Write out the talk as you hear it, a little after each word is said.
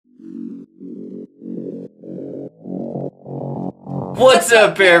What's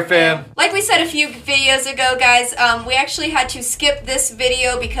up, Bear Fam? Like we said a few videos ago, guys, we actually had to skip this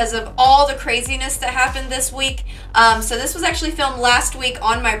video because of all the craziness that happened this week. So this was actually filmed last week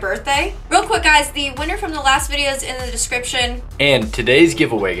on my birthday. Real quick, guys, the winner from the last video is in the description. And today's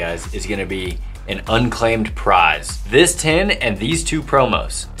giveaway, guys, is gonna be an unclaimed prize. This tin and these two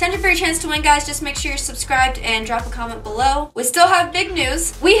promos. 10 for your chance to win, guys. Just make sure you're subscribed and drop a comment below. We still have big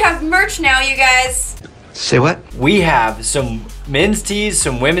news. We have merch now, you guys. Say what? We have some men's tees,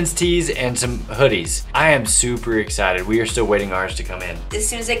 some women's tees, and some hoodies. I am super excited. We are still waiting ours to come in. As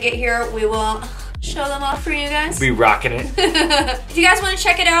soon as they get here, we will show them off for you guys. Be rocking it. If you guys want to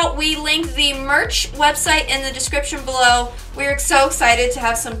check it out, we link the merch website in the description below. We're so excited to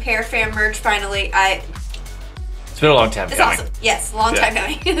have some Pair Fam merch finally. It's been a long time coming. It's awesome. Yes, long time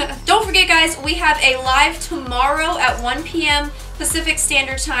coming. Don't forget, guys, we have a live tomorrow at 1 p.m. Pacific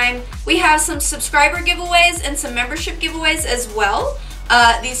Standard Time. We have some subscriber giveaways and some membership giveaways as well.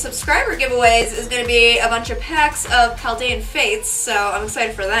 The subscriber giveaways is going to be a bunch of packs of Paldean Fates, so I'm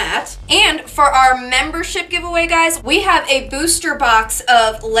excited for that. And for our membership giveaway, guys, we have a booster box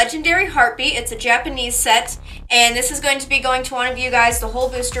of Legendary Heartbeat. It's a Japanese set, and this is going to be going to one of you guys, the whole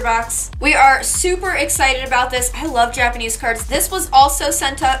booster box. We are super excited about this. I love Japanese cards. This was also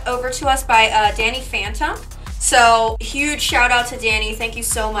sent over to us by Danny Phantom. So, huge shout out to Danny. Thank you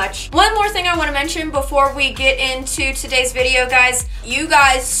so much. One more thing I want to mention before we get into today's video, guys. You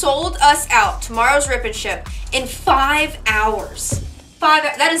guys sold us out tomorrow's Rip and Ship in 5 hours.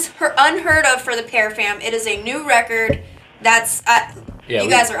 That is unheard of for the Pair Fam. It is a new record. That's, you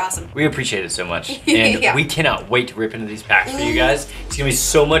guys are awesome. We appreciate it so much. And we cannot wait to rip into these packs for you guys. It's going to be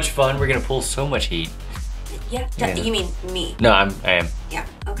so much fun. We're going to pull so much heat. Yeah, you mean me? No, I am. Yeah,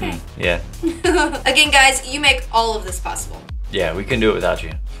 okay. Yeah. Again, guys, you make all of this possible. Yeah, we couldn't do it without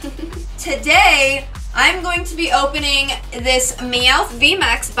you. Today, I'm going to be opening this Meowth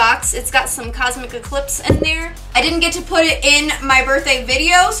VMAX box. It's got some Cosmic Eclipse in there. I didn't get to put it in my birthday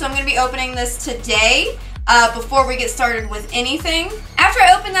video, so I'm going to be opening this today before we get started with anything. After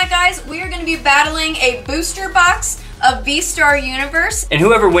I open that, guys, we are going to be battling a booster box of VSTAR Universe. And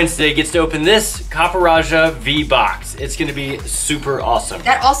whoever wins today gets to open this Copper V box. It's gonna be super awesome.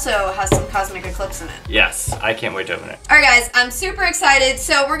 That also has some Cosmic Eclipse in it. Yes, I can't wait to open it. Alright, guys, I'm super excited.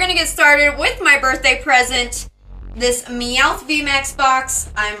 So we're gonna get started with my birthday present, this Meowth VMAX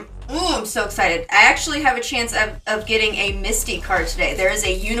box. I'm so excited. I actually have a chance of getting a Misty card today. There is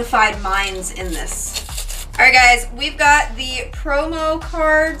a Unified Minds in this. Alright, guys, we've got the promo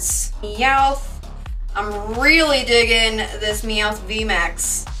cards. Meowth. I'm really digging this Meowth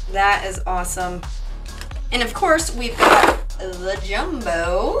VMAX. That is awesome. And of course, we've got the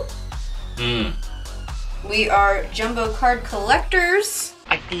Jumbo. We are Jumbo card collectors.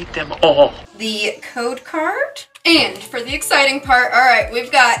 I need them all. The code card. And for the exciting part, all right,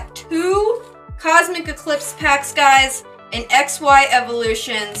 we've got 2 Cosmic Eclipse packs, guys, an XY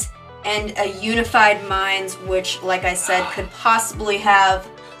Evolutions, and a Unified Minds, which, like I said, could possibly have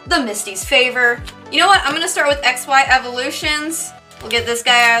the Misty's favor. You know what? I'm gonna start with XY Evolutions. We'll get this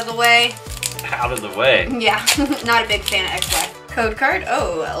guy out of the way. Out of the way? Yeah, not a big fan of XY. Code card.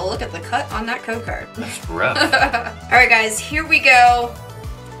 Oh, look at the cut on that code card. That's rough. Alright, guys, here we go.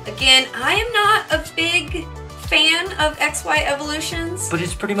 Again, I am not a big fan of XY Evolutions. But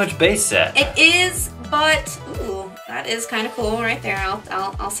it's pretty much base set. It is, but ooh, that is kind of cool right there.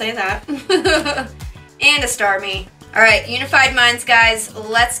 I'll say that. And a Starmie. Alright, Unified Minds, guys,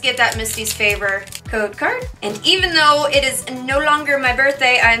 let's get that Misty's Favor code card. And even though it is no longer my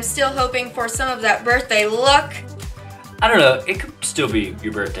birthday, I'm still hoping for some of that birthday luck. I don't know, it could still be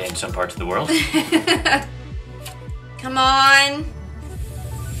your birthday in some parts of the world. Come on.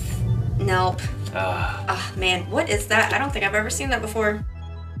 Nope. Ah, man, what is that? I don't think I've ever seen that before.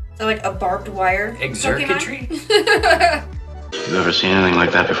 Is that like a barbed wire Exurgatory? You've ever seen anything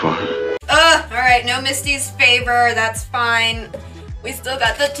like that before? Alright, no Misty's Favor, that's fine. We still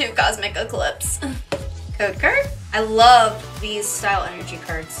got the 2 Cosmic Eclipse. Code card? I love these style energy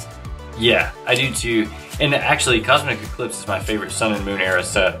cards. Yeah, I do too. And actually, Cosmic Eclipse is my favorite Sun and Moon era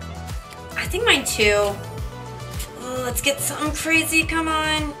set. I think mine too. Ooh, let's get something crazy, come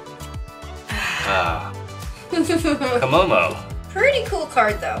on. Komomo. Pretty cool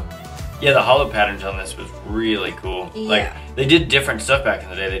card though. Yeah, the holo patterns on this was really cool. Yeah. Like, they did different stuff back in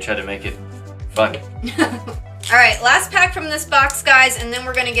the day. They tried to make it fun. Alright, last pack from this box, guys, and then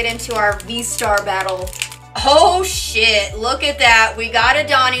we're gonna get into our VSTAR battle. Oh shit, look at that. We got a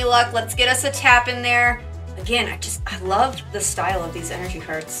Donnie Luck. Let's get us a tap in there. Again, I love the style of these energy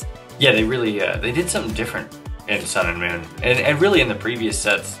cards. Yeah, they really, they did something different in Sun and Moon. And really in the previous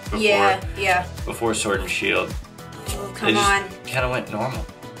sets before, yeah. before Sword and Shield. Oh, come on. Kind of went normal.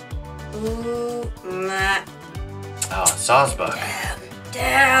 Ooh, nah. Oh, Sawsbuck.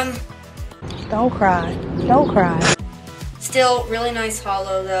 Damn. Don't cry. Don't cry. Still, really nice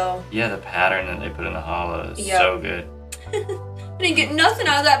hollow though. Yeah, the pattern that they put in the hollow is Yep. so good. I didn't get nothing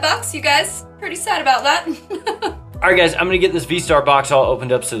out of that box, you guys. Pretty sad about that. All right, guys, I'm gonna get this VSTAR box all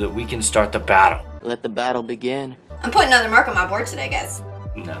opened up so that we can start the battle. Let the battle begin. I'm putting another mark on my board today, guys.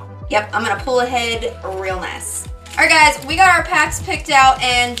 No. Yep, I'm gonna pull ahead real nice. All right, guys, we got our packs picked out,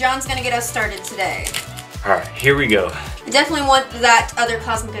 and John's gonna get us started today. All right, here we go. I definitely want that other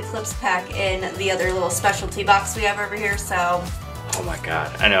Cosmic Eclipse pack in the other little specialty box we have over here, so. Oh my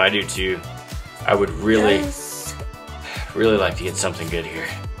God, I know, I do too. I would really, Yes. really like to get something good here.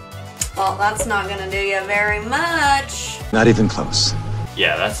 Well, that's not gonna do you very much. Not even close.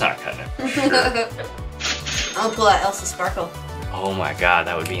 Yeah, that's not cutting it. For sure. I'll pull out Elsa Sparkle. Oh my God,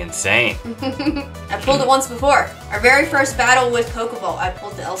 that would be insane. I pulled it once before. Our very first battle with Pokeball, I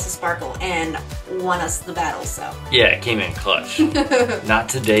pulled the Elsa Sparkle and won us the battle, so. Yeah, it came in clutch. Not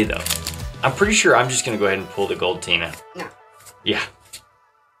today though. I'm pretty sure I'm just gonna go ahead and pull the gold Tina. No. Yeah.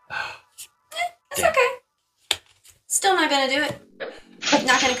 It's Damn. okay. Still not gonna do it.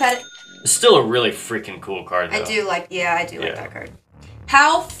 Not gonna cut it. It's still a really freaking cool card though. I do like like Yeah. that card.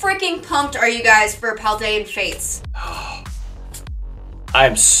 How freaking pumped are you guys for Paldean Fates? I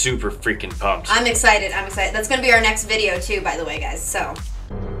am super freaking pumped. I'm excited, I'm excited. That's gonna be our next video too, by the way, guys, so.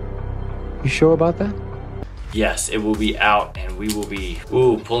 You sure about that? Yes, it will be out and we will be,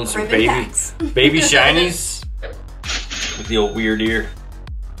 pulling some Ribbon packs. baby shinies with the old weird ear.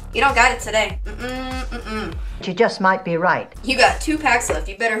 You don't got it today. You just might be right. You got 2 packs left.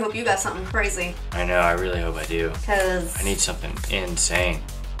 You better hope you got something crazy. I know, I really hope I do. Cause I need something insane.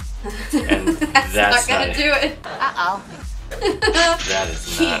 And that's that's not gonna not do it. Uh-oh. That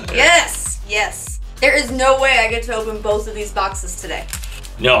is not it. Yes, yes. There is no way I get to open both of these boxes today.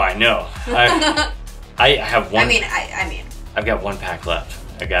 No, I know. I have one. I mean. I've got 1 pack left.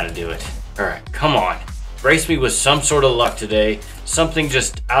 I gotta do it. All right, come on. Brace me with some sort of luck today. Something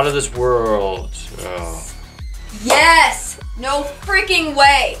just out of this world. Oh. Yes! No freaking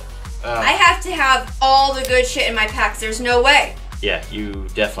way. I have to have all the good shit in my packs. There's no way. Yeah, you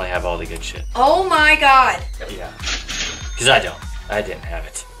definitely have all the good shit. Oh my god. Yeah. Because I don't. I didn't have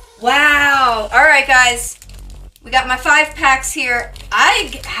it. Wow. All right, guys. We got my 5 packs here.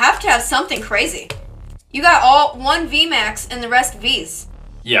 I have to have something crazy. You got all 1 VMAX and the rest Vs.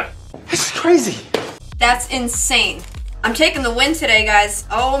 Yeah. This is crazy. That's insane. I'm taking the win today, guys.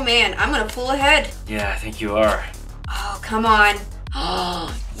 Oh man, I'm gonna pull ahead. Yeah, I think you are. Oh, come on.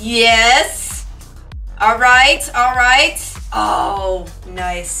 Oh, yes. All right, all right. Oh,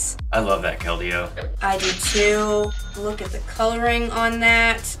 nice. I love that Keldeo. I do too. Look at the coloring on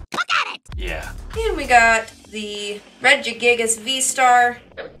that. Yeah. And we got the Regigigas VSTAR.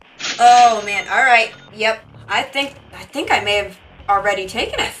 Oh man, all right. Yep. I think I may have already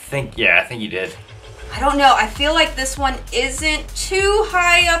taken it. I think you did. I don't know. I feel like this one isn't too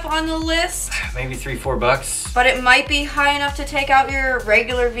high up on the list, Maybe $3-4. but it might be high enough to take out your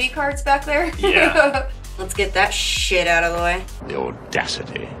regular V cards back there. Yeah. Let's get that shit out of the way. The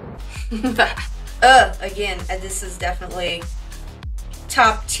audacity. Again, this is definitely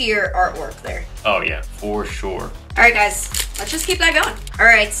top tier artwork there. Oh yeah, for sure. All right, guys, let's just keep that going. All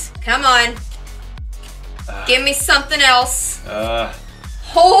right, come on. Give me something else.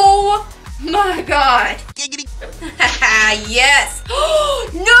 Oh my god. Yes.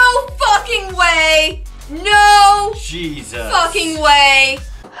 No fucking way. No Jesus. fucking way.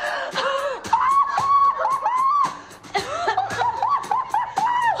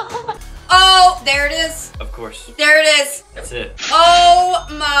 Oh, there it is. Of course. There it is. That's it. Oh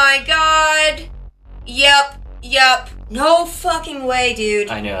my god. Yep. No fucking way, dude.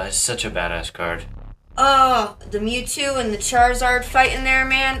 I know, that's such a badass card. Oh, the Mewtwo and the Charizard fighting there,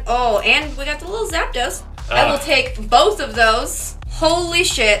 man. Oh, and we got the little Zapdos. I will take both of those. Holy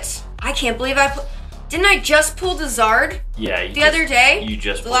shit. I can't believe didn't I just pull the Zard Yeah. the other day? You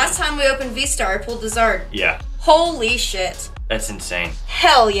just The pulled last time we opened VSTAR, I pulled the Zard. Yeah. Holy shit. That's insane.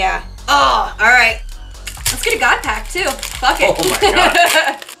 Hell yeah. Oh, alright. Let's get a God Pack too. Fuck it. Oh my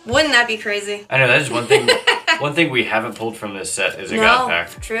god. Wouldn't that be crazy? I know, that is one thing. One thing we haven't pulled from this set is a God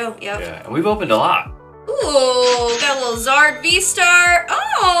Pack. True, yep. Yeah, and we've opened a lot. Ooh, got a little Zard VSTAR.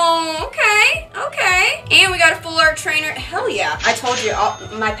 Oh, okay. And we got a full art trainer. Hell yeah. I told you,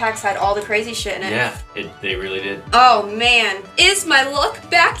 my packs had all the crazy shit in it. Yeah, they really did. Oh man. Is my luck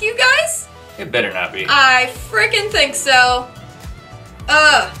back, you guys? It better not be. I freaking think so.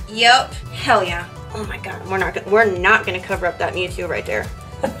 Yep. Hell yeah. Oh my god, we're not gonna cover up that Mewtwo right there.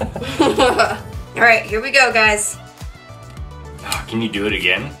 Alright, here we go, guys. Can you do it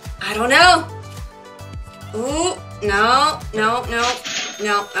again? I don't know. Ooh, no.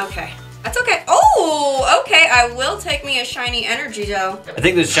 Okay. That's okay. Oh, okay. I will take me a shiny energy though. I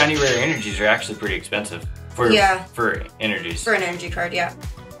think those shiny rare energies are actually pretty expensive for energies. For an energy card, yeah.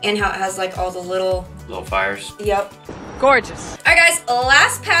 And how it has like all the little fires. Yep. Gorgeous. All right, guys.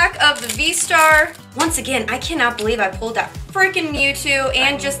 Last pack of the VSTAR. Once again, I cannot believe I pulled that freaking Mewtwo,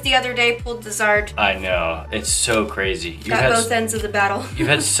 and just the other day pulled the Zard. I know. It's so crazy. Got both ends of the battle. You've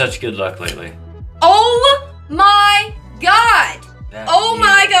had such good luck lately. Oh my God. Oh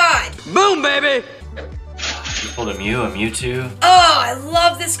my God! Boom, baby! You pulled a Mew, a Mewtwo. Oh, I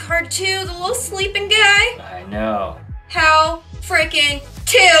love this card too. The little sleeping guy. I know. How freaking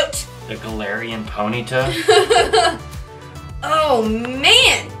cute! The Galarian Ponyta. Oh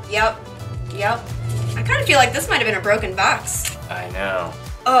man! Yep. I kind of feel like this might have been a broken box. I know.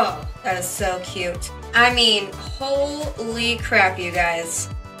 Oh, that is so cute. I mean, holy crap, you guys.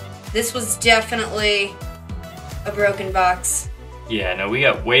 This was definitely a broken box. Yeah, no, we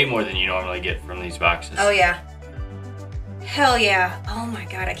got way more than you normally get from these boxes. Oh yeah. Hell yeah. Oh my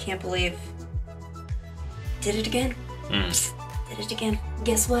God, I can't believe. Did it again. Did it again.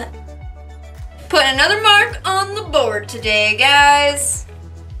 Guess what? Put another mark on the board today, guys.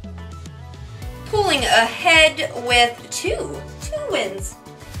 Pulling ahead with two wins.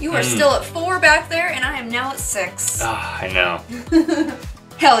 You are still at 4 back there, and I am now at 6. Ah, I know.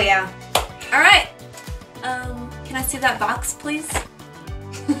 Hell yeah. All right. Can I see that box, please?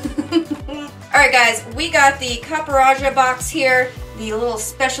 Alright guys, we got the Caparaja box here, the little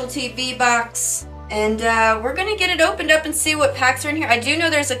specialty V box, and we're gonna get it opened up and see what packs are in here. I do know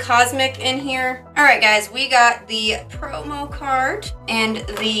there's a Cosmic in here. Alright guys, we got the promo card and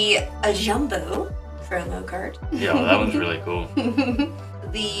the Jumbo promo card. Yeah, well, that one's really cool.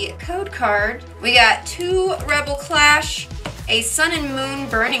 The code card. We got 2 Rebel Clash, a Sun and Moon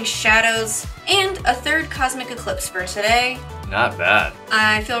Burning Shadows, and a 3rd Cosmic Eclipse for today. Not bad.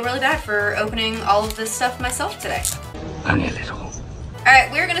 I feel really bad for opening all of this stuff myself today. Only a little. Alright,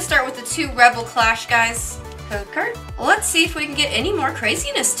 we're gonna start with the 2 Rebel Clash, guys. Code card. Let's see if we can get any more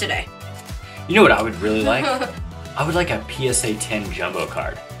craziness today. You know what I would really like? I would like a PSA 10 Jumbo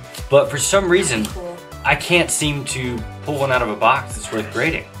card. But for some reason, Cool. I can't seem to pull one out of a box that's worth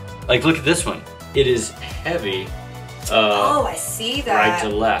grading. Like, look at this one. It is heavy. Oh, I see that. Right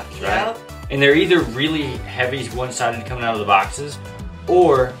to left, right? Yep. And they're either really heavy one-sided coming out of the boxes,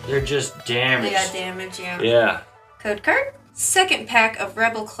 or they're just damaged. They got damage, yeah. Yeah. Code card. 2nd pack of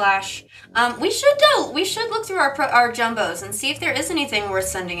Rebel Clash. We should look through our jumbos and see if there is anything worth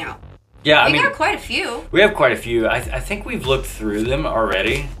sending out. Yeah, We got quite a few. We have quite a few. I think we've looked through them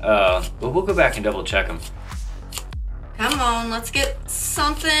already, but we'll go back and double check them. Come on, let's get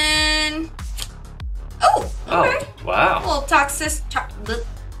something. Oh, okay. Oh, wow. A little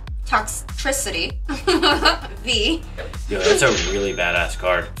toxicity. V. Yo, that's a really badass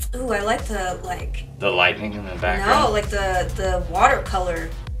card. Ooh, I like the The lightning in the background. No, like the watercolor.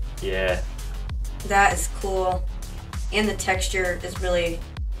 Yeah. That is cool. And the texture is really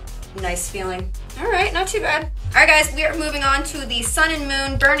nice feeling. Alright, not too bad. Alright guys, we are moving on to the Sun and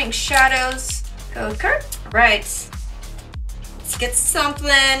Moon Burning Shadows code card. Alright. Let's get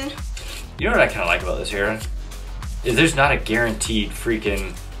something. You know what I kind of like about this here? Is there's not a guaranteed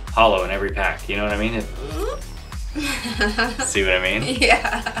freaking holo in every pack. You know what I mean? See what I mean?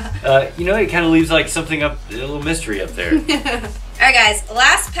 Yeah. You know, it kind of leaves like something up, a little mystery up there. Alright guys,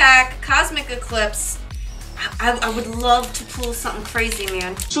 last pack, Cosmic Eclipse. I would love to pull something crazy,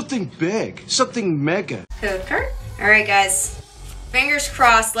 man. Something big. Something mega. Code card. Alright guys, fingers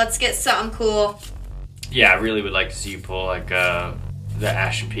crossed, let's get something cool. Yeah, I really would like to see you pull like the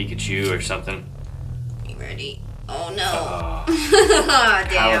Ash and Pikachu or something. You ready? Oh no. Oh,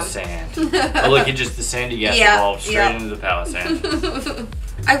 damn. Palisand. Oh look, it just the sandy gas evolved straight into the Palisand.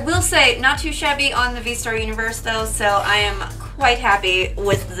 I will say, not too shabby on the VSTAR universe though, so I am quite happy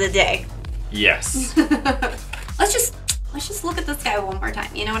with the day. Yes. Let's just look at this guy one more time.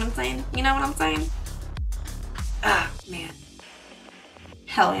 You know what I'm saying? You know what I'm saying? Ah, man.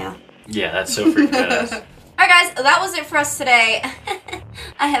 Hell yeah. Yeah, that's so freaking badass. Alright guys, that was it for us today.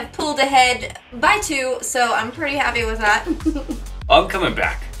 I have pulled ahead by 2, so I'm pretty happy with that. I'm coming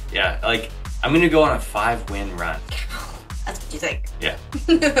back. Yeah, like, I'm gonna go on a 5-win run. That's what you think. Yeah.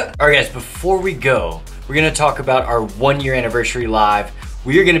 Alright guys, before we go, we're gonna talk about our 1-year anniversary live.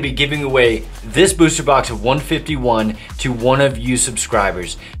 We are going to be giving away this booster box of 151 to one of you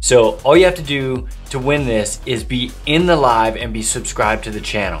subscribers. So all you have to do to win this is be in the live and be subscribed to the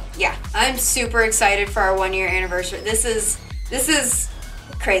channel. Yeah, I'm super excited for our 1-year anniversary. This is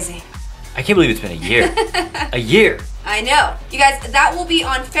crazy. I can't believe it's been a year. A year. I know. You guys, that will be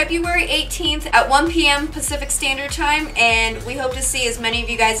on February 18th at 1 p.m. Pacific Standard Time, and we hope to see as many of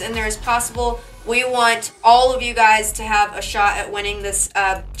you guys in there as possible. We want all of you guys to have a shot at winning this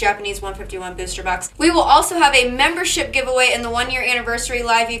Japanese 151 booster box. We will also have a membership giveaway in the 1-year anniversary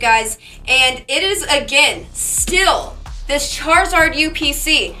live, you guys, and it is, again, still this Charizard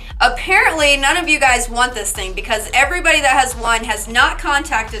UPC. Apparently, none of you guys want this thing because everybody that has won has not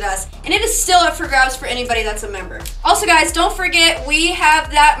contacted us, and it is still up for grabs for anybody that's a member. Also, guys, don't forget, we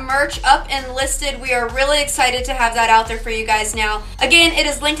have that merch up and listed. We are really excited to have that out there for you guys now. Again, it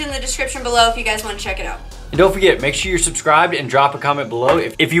is linked in the description below if you guys want to check it out. And don't forget, make sure you're subscribed and drop a comment below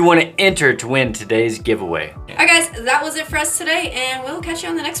if you want to enter to win today's giveaway. Alright guys, that was it for us today, and we'll catch you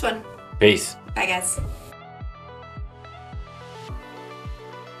on the next one. Peace. Bye guys.